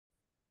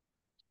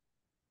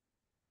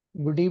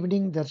Good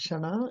evening,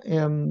 Darshana.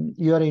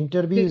 Your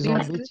interview is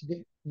on Sir, which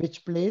day,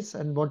 which place,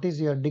 and what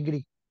is your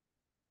degree?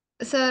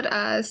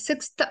 sir,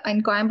 sixth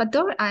in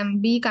Coimbatore. I'm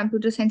B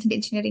Computer Science and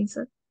Engineering,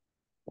 sir.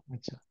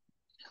 Acha.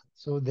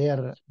 So they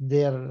are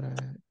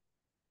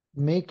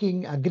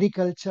making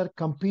agriculture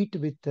compete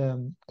with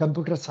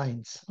computer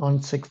science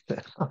on sixth.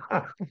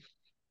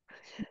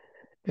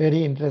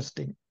 Very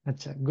interesting.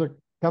 Acha, good.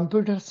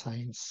 Computer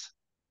science.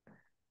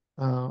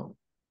 Uh,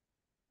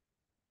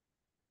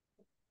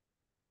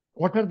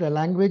 what are the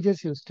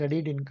languages you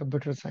studied in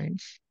computer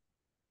science?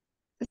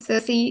 So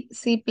C,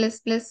 C++,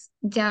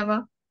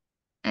 Java,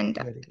 and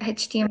Very good.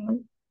 HTML.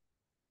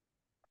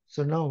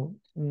 So now,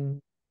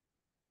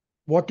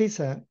 what is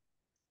a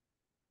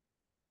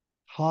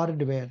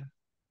hardware?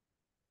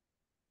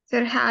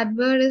 Sir,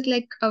 hardware is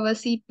like our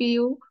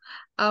CPU,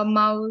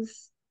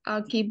 mouse,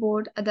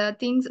 keyboard, the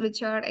things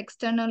which are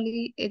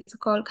externally, it's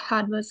called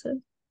hardware, sir.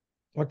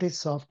 What is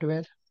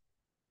software?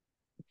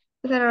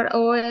 There are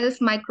OS,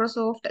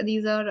 Microsoft,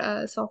 these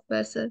are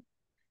software, sir.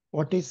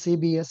 What is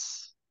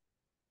CBS?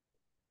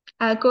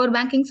 Core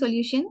banking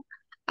solution,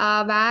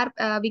 where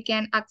we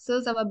can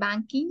access our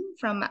banking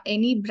from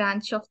any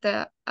branch of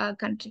the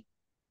country.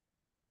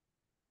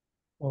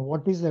 Or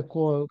what is the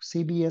core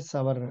CBS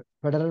our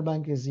Federal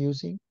Bank is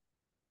using?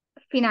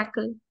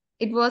 Finacle.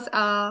 It was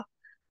uh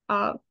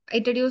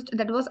introduced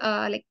that was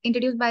like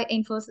introduced by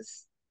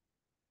Infosys.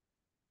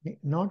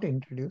 Not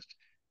introduced.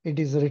 It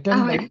is written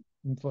Uh, by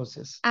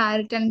Infosys.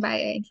 Written by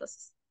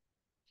Infosys.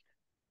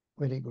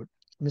 Very good.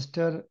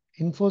 Mr.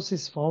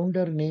 Infosys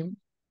founder name.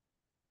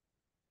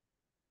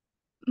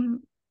 Mm,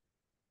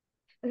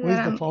 Who is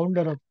the um,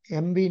 founder of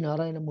MB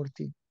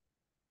Narayanamurthy?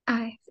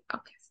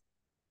 okay.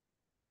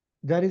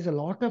 There is a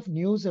lot of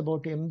news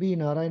about MB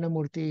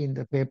Narayanamurthy in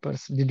the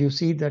papers. Did you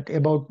see that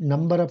about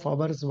number of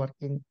hours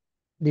working?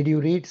 Did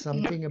you read No,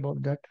 something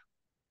about that?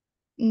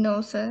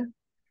 no, sir.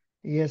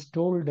 He has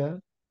told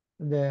the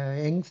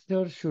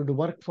youngster should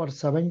work for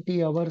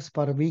 70 hours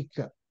per week.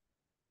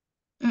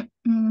 Mm,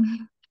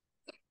 mm.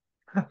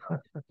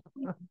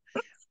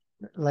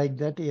 Like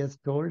that he has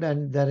told,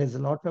 and there is a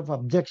lot of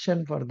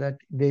objection for that.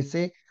 They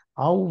say,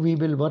 how we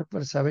will work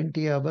for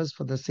 70 hours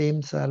for the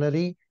same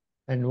salary,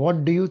 and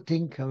what do you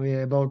think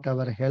about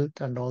our health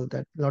and all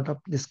that? Lot of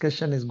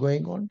discussion is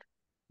going on.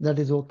 That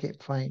is okay,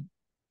 fine.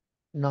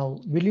 Now,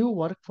 will you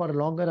work for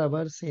longer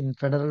hours in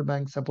Federal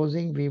Bank?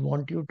 Supposing we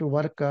want you to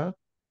work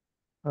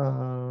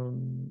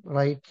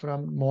right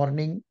from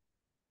morning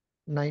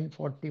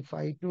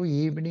 9:45 to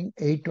evening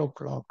 8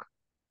 o'clock.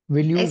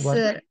 Will you Yes, work?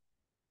 sir.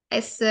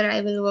 Yes, sir.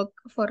 I will work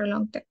for a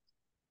long time.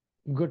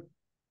 Good,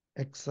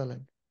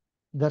 excellent.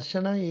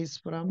 Darshana is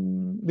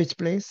from which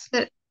place?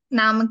 Sir,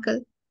 Namakkal.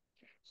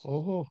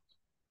 Oh,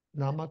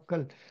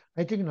 Namakkal.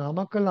 I think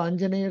Namakkal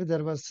Anjaneer,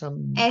 there was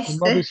some Yes,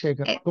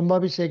 sir.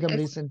 Kumbhabhishekam Yes,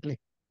 recently,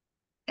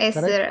 yes,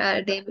 correct?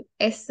 sir.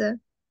 Yes, sir.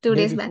 Two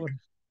Day days back. before.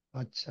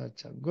 Acha,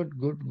 acha. Good,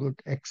 good,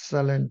 good.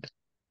 Excellent.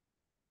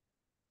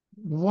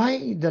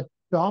 Why the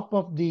top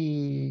of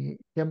the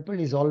temple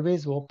is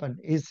always open?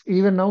 Is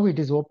even now it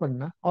is open,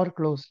 na? Or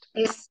closed?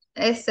 Yes,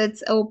 yes,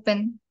 it's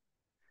open.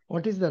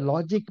 What is the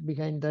logic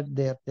behind that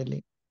they are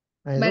telling?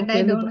 நான் ஏதோ But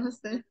I don't கேள்விப்ப- know,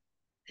 sir.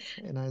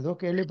 நான் ஏதோ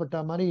கேள்விப்பட்ட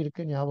மாதிரி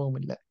இருக்கு ஞாபகம்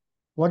இல்லை.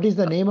 What is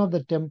the name of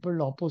the temple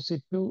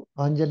opposite to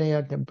Anjaneya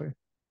temple?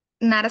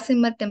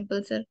 Narasimha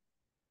temple, sir.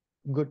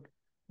 Good.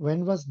 When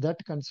was that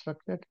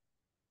constructed?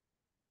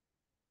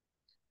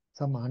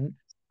 Some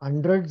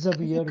hundreds of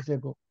years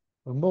ago.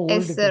 ரொம்ப Yes,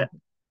 old sir. temple.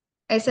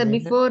 Yes, sir. அது என்ன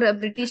Before a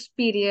British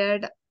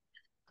period.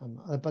 ஆமா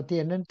அதை பத்தி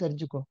என்னன்னு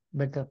தெரிஞ்சுக்கோ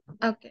better.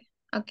 Okay.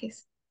 Okay.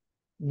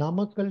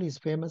 Namakkal is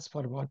famous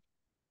for what?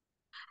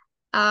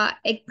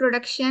 Egg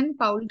production,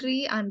 poultry,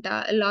 and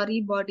lorry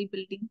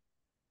bodybuilding.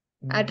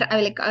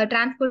 Mm,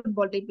 Transport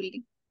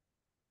bodybuilding.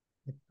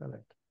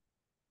 excellent.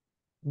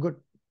 Good.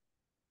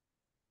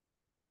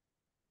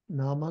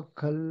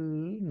 Namakkal,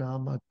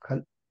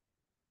 Namakkal.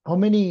 How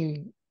many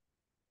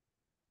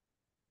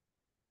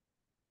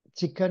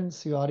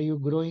chickens are you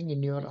growing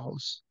in your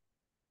house?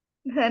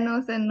 Sir,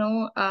 no, sir.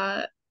 No.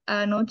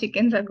 No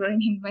chickens are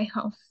growing in my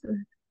house, sir.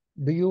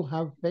 Do you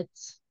have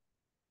pets?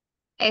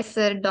 Yes,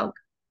 sir. Dog.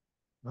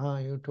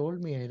 You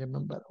told me, I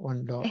remember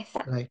one dog, Yes,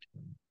 sir. right?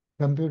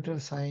 Computer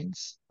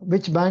science.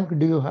 Which bank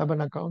do you have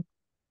an account?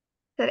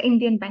 Sir,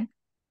 Indian Bank.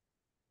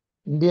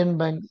 Indian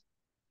Bank,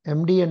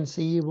 MD and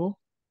CEO.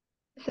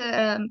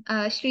 Sir,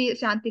 Shri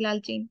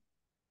Shantilal Jain.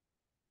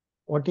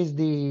 What is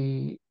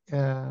the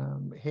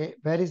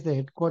where is the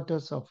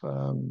headquarters of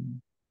our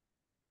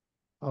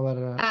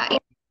Uh,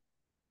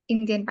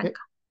 Indian eh, Bank.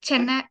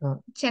 Chennai, uh,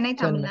 Chennai,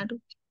 Tamil Chennai? Nadu.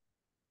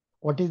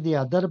 What is the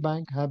other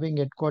bank having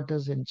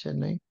headquarters in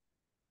Chennai?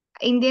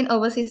 Indian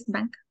Overseas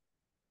Bank.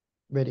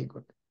 Very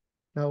good.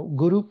 Now,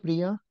 Guru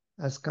Priya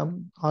has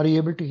come. Are you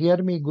able to hear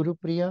me, Guru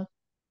Priya?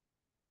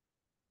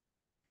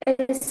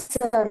 Yes,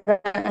 sir.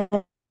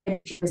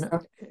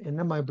 ந-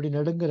 என்னம்மா இப்படி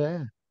நடுங்குற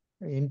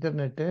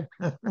internet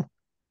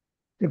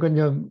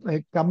கொஞ்சம்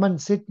come and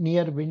sit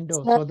near window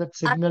Sir, so that I'm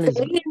signal is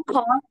staying in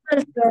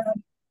hostel, sir.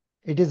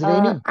 it is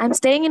raining. I'm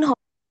staying in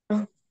hostel.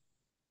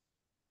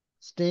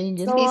 Staying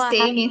in He's I have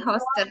staying in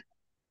hostel.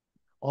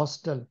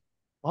 hostel.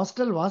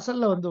 Hostel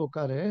வாசல்ல வந்து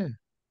உட்காரு.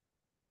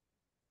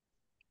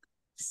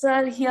 sir,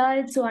 here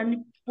it's one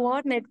poor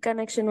net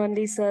connection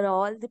only, sir.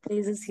 All the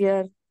places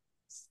here.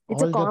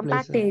 It's a All the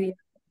compact places. area.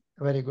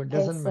 Very good. Yes,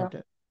 Doesn't sir.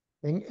 matter.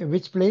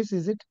 Which place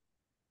is it?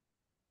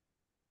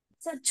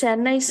 Sir,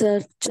 Chennai, sir.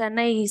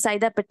 Chennai,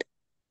 Saidapet.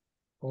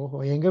 ஓஹோ,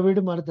 எங்க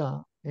வீடு மாதிரி தான்.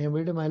 என்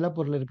வீடு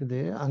மயிலாப்பூர்ல இருக்குது.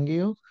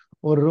 அங்கேயும்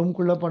ஒரு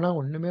ரூம்குள்ள போனா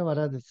ஒண்ணுமே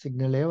வராது,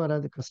 சிக்னலே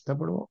வராது,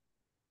 கஷ்டப்படுவோம்.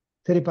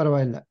 சரி,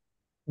 பரவாயில்ல.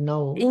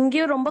 நான்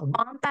இங்கேயும் ரொம்ப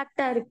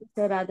காம்பாக்டா இருக்கு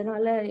சார்,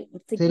 அதனால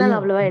சிக்னல் தெரியும்,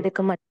 அவ்வளவா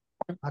எடுக்க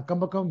மாட்டேன்.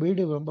 அக்கம் பக்கம்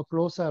வீடு ரொம்ப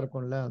க்ளோஸா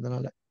இருக்கும்ல,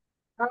 அதனால.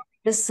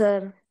 Yes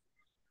sir.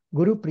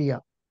 Guru Priya,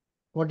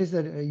 what is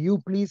that? You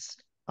please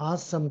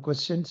ask some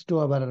questions to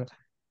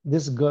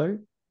this girl,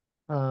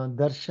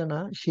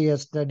 Darshana. She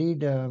has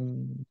studied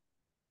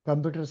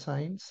computer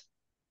science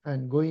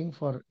and going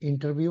for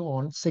interview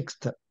on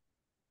 6th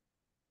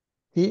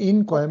in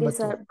Okay, Coimbatore.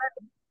 sir.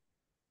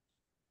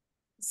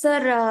 Sir,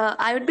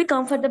 I would be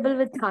comfortable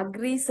with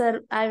Agri, sir.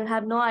 I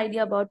have no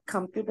idea about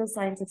computer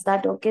science. Is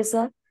that okay,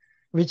 sir?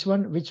 Which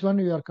one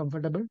you are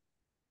comfortable?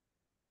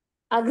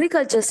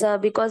 Agriculture, sir,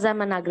 because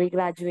I'm an Agri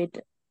graduate.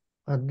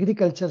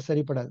 Agriculture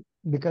சரிப்படாது,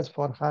 because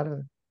for her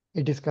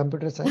it is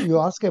computer science. You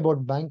ask about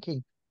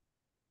banking.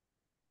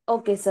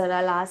 Okay, sir.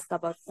 I'll ask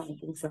about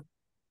something, sir.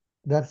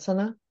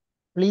 Darshana,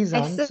 please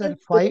Yes, answer sir.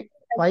 five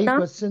Sir?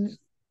 questions.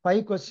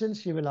 5 questions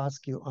she will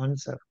ask you.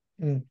 Answer.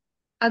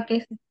 Okay,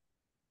 sir.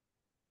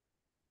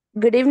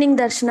 Good evening,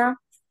 Darshana.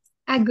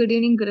 Good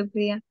evening, Guru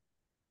Priya.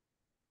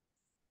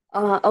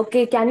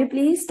 Okay, can you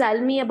please tell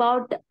me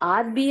about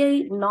RBI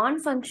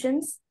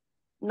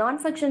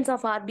non-functions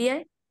of RBI?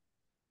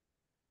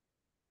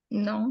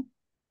 No.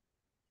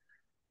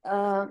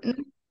 Uh, No.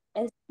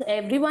 as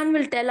everyone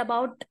will tell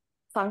about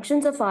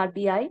functions of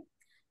RBI.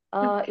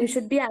 Okay. You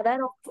should be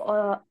aware of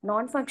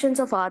non-functions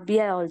of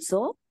RBI also.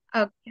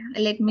 Okay.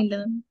 Let me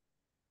learn.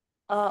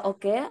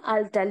 Okay,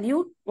 I'll tell you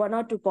one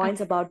or two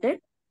points Okay. about it.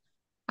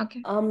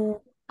 Okay.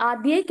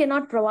 RBI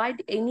cannot provide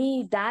any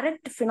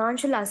direct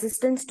financial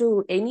assistance to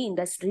any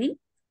industry.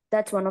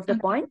 That's one of the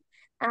Okay. point.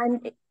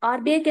 And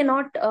RBI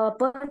cannot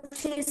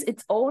purchase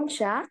its own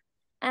share,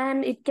 and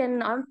it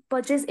cannot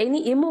purchase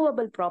any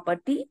immovable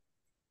property,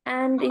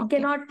 and it Okay.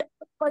 cannot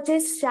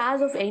purchase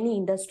shares of any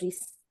industries.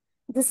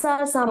 These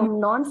are some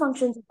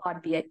non-functions of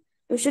RBI.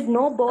 You should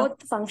know both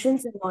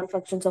functions and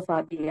non-functions of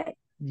RBI.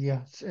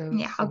 Yeah.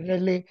 Yeah. Okay.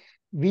 Similarly,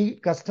 we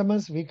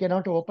customers, we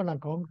cannot open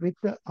account with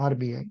the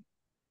RBI.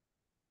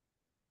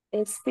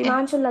 It's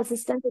financial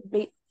assistance.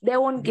 They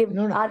won't give.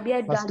 No. RBI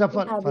First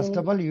doesn't have of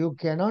any. all, you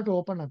cannot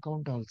open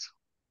account also.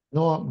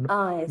 No,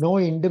 Yes. no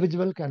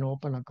individual can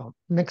open account.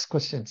 Next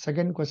question.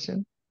 Second question.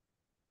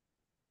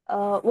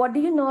 What do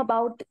you know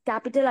about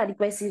capital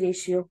adequacy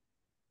ratio,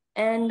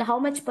 and how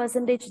much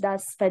percentage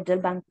does Federal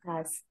Bank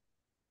has?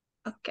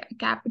 Okay.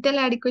 Capital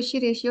adequacy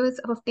ratio is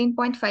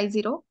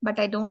 15.50, but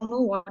I don't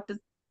know what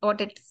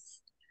it is.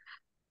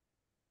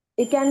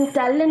 You can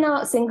tell in a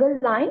single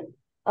line.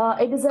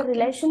 It is a Okay.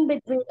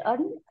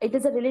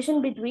 relation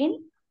between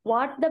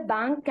what the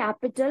bank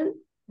capital,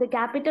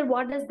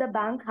 what does the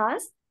bank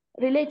has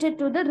related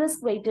to the risk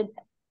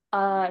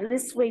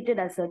weighted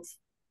assets.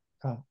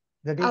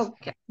 That is,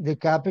 Okay. the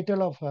capital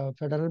of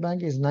Federal Bank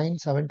is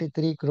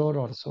 973 crore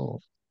or so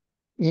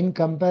in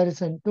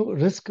comparison to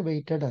risk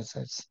weighted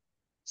assets.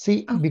 See,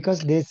 because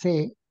they say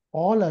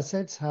all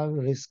assets have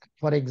risk.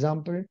 For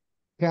example,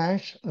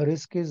 cash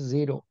risk is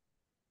 0.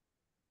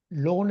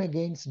 Loan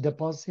against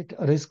deposit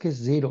risk is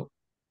 0.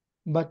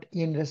 But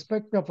in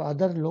respect of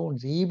other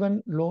loans,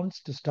 even loans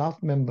to staff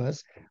members,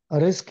 a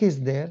risk is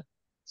there.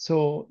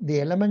 So the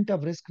element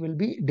of risk will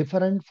be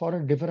different for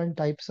different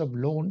types of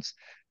loans,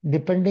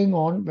 depending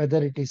on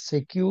whether it is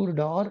secured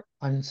or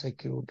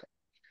unsecured.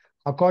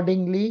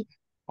 Accordingly,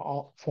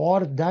 for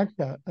that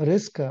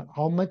risk,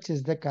 how much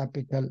is the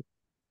capital?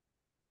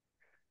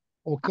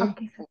 Okay.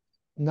 Okay, sir.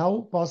 Now,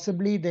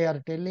 possibly they are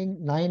telling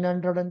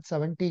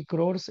 970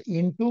 crores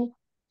into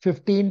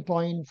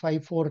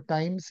 15.54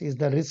 times is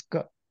the risk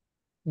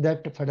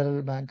that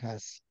Federal Bank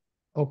has.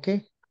 Okay.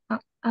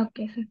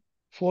 Okay, sir.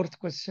 Fourth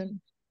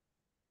question.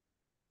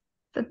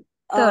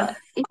 Third.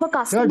 If a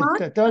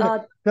customer,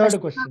 Third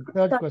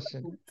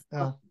question.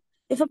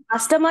 If a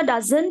customer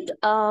doesn't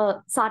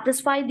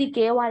satisfy the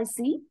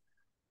KYC,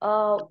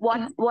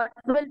 what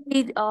will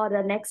be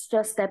the next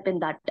step in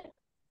that?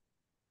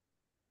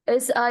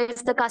 Is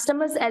if the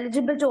customer is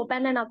eligible to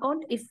open an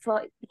account, if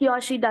he or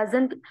she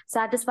doesn't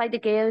satisfy the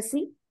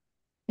KYC?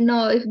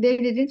 No, if they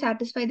didn't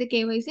satisfy the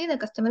KYC, the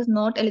customer is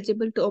not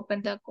eligible to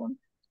open the account.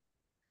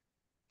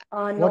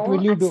 What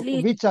will you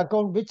actually, do? Which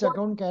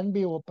account can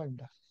be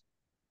opened?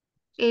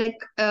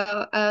 Like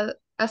a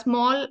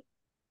small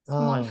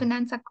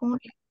finance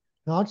account.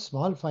 Not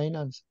small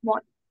finance.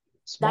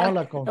 Small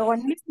account.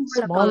 only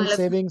Small account.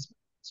 savings,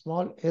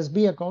 small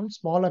SB account,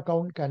 small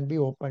account can be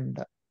opened.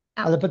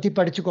 அதை பத்தி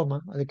படிச்சுக்கோமா,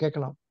 அது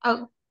கேட்கலாம்.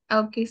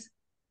 Okay.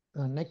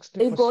 Next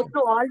We go question.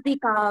 through all the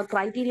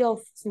criteria of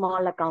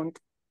small account.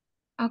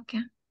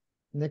 Okay.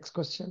 Next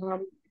question.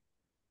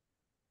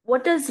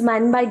 What is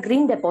meant by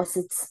green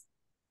deposits?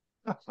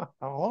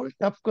 All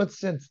tough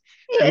questions.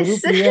 Guru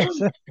Yes.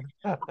 Priya,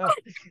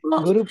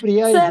 Guru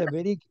Priya is Sir, a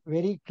very,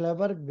 very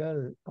clever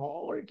girl.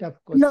 All tough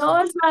no,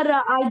 questions.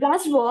 sir. I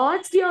just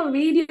watched your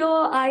video.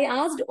 I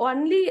asked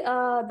only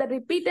the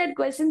repeated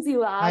questions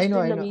you I asked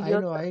know, in I the know, I video,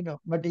 know, sir. I know.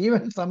 But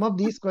even some of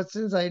these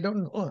questions, I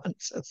don't know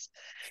answers.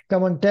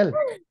 Come on, tell.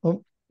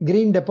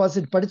 Green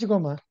deposit,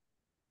 படிச்சுக்கோமா.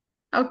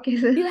 Okay,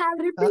 sir. You have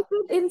Uh,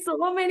 repeated in so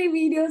many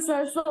videos,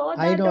 sir. So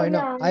I that know,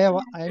 I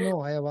only know.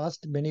 I have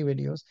asked many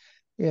videos.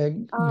 Green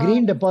yes,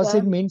 sir.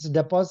 deposit means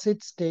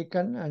deposits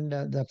taken and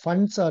the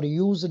funds are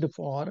used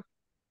for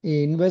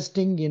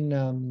investing in,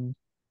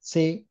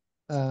 say,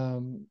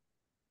 um,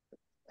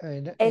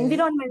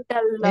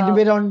 Environmental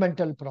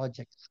environmental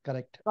projects.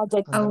 Correct.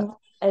 projects, Andhra.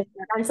 Oh,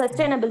 and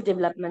sustainable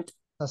development.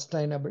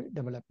 Sustainable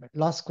development.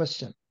 Last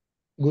question.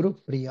 Guru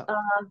Priya.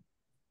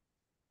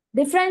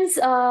 Difference.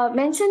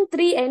 Mention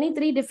any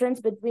three difference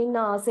between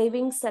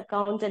savings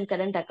account and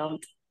current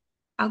account.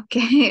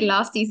 okay.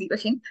 Last easy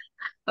question.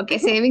 Okay,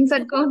 savings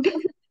account.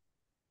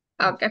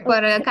 Okay, for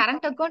a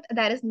current account,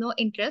 there is no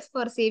interest.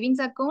 For savings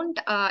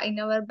account, in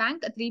our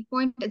bank,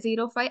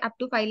 3.05 up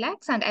to 5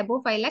 lakhs and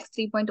above 5 lakhs,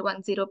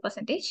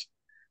 3.10%.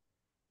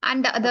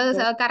 And the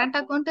Okay. current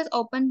account is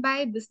opened by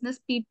business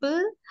people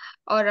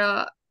or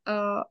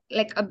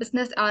like a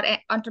business or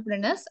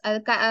entrepreneurs.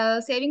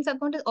 Savings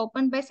account is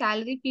opened by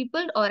salary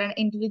people or an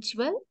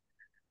individual.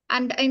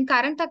 And in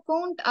current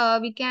account,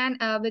 we can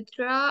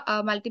withdraw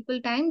multiple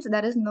times.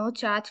 There is no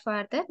charge for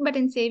that. But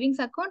in savings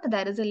account,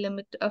 there is a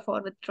limit for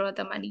withdraw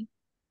the money.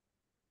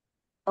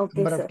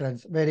 Okay, Number of sir.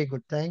 times. Very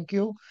good. Thank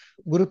you.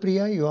 Guru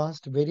Priya, you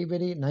asked very,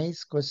 very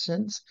nice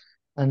questions.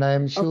 And I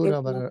am sure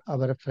Okay, sir.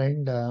 our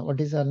friend,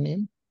 what is her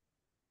name?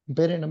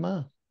 Perenama?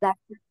 That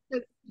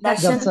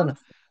Darshan. Darshan. Darsana.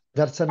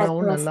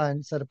 Darsanaவும் Yes. நல்லா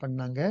answer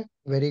பண்ணாங்க.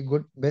 Very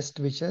good. Best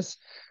wishes.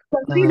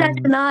 Sorry,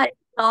 Darshana.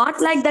 Not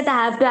like that. I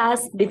have to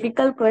ask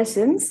difficult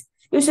questions.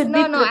 You should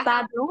be No, I have.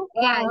 prepared, no?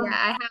 Yeah,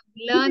 I have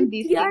learned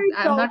these Here things. it's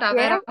I'm not okay.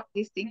 aware of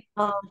these things.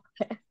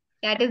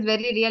 Yeah, it is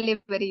really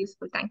very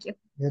useful. Thank you.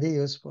 Very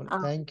useful.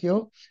 Uh, Thank you.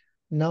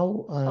 Now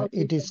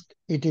okay, sir.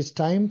 it is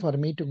time for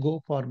me to go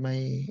for my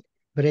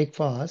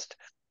breakfast.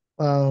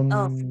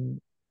 Oh,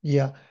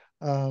 Yeah.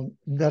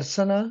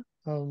 Darsana,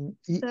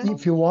 Sir.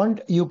 if you want,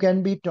 you can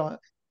be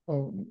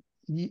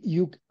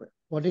you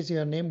what is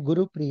your name?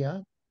 Guru Priya.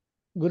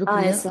 Guru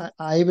Priya, yes, sir.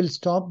 I will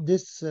stop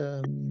this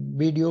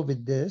video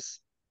with this.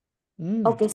 Okay,